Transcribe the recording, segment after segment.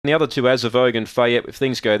The other two, Azavogue and Fayette, if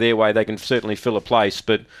things go their way, they can certainly fill a place.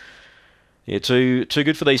 But yeah, too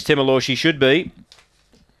good for these Temalor. She should be.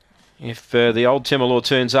 If the old Temalor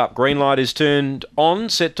turns up. Green light is turned on,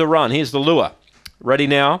 set to run. Here's the lure. Ready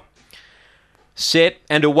now. Set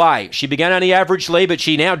and away. She began only average lead, but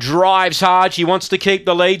she now drives hard. She wants to keep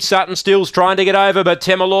the lead. Sutton Still's trying to get over, but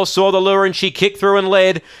Temalor saw the lure and she kicked through and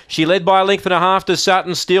led. She led by a length and a half to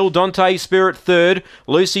Sutton Still. Dante Spirit third.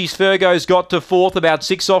 Lucy's Fergo's got to fourth, about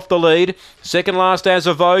 6 off the lead. Second last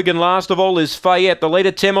Azavogue, and last of all is Fayette. The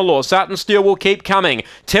leader Temalor. Sutton Still will keep coming.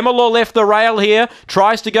 Temalor left the rail here.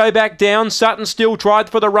 Tries to go back down. Sutton Still tried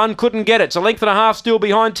for the run. Couldn't get it. It's a length and a half still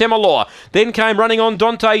behind Temalor. Then came running on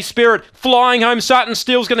Dante Spirit. Flying home Sutton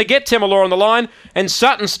Still's going to get Temalor on the line, and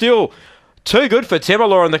Sutton Still too good for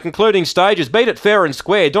Temalor in the concluding stages. Beat it fair and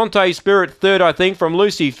square. Dante Spirit third, I think, from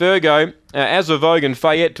Lucy Fergo. Azavogue and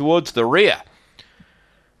Fayette towards the rear.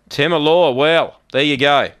 Temalor, well, there you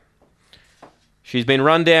go. She's been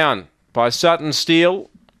run down by Sutton Still,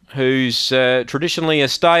 who's traditionally a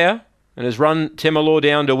stayer and has run Temalor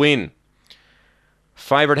down to win.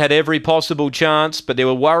 Favourite had every possible chance, but there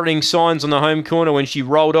were worrying signs on the home corner when she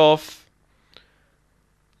rolled off.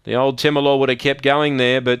 The old Temalor would have kept going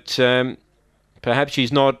there, but perhaps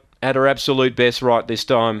she's not at her absolute best right this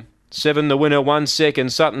time. 7 the winner, 1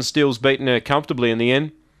 second. Sutton Still's beaten her comfortably in the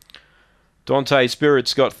end. Dante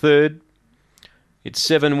Spirit's got third. It's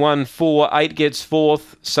 7-1-4. 8 gets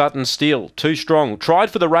fourth. Sutton Still, too strong. Tried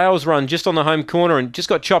for the rails run just on the home corner and just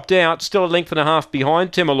got chopped out. Still a length and a half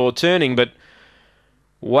behind Temalor turning, but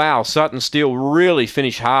wow, Sutton Still really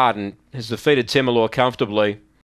finished hard and has defeated Temalor comfortably.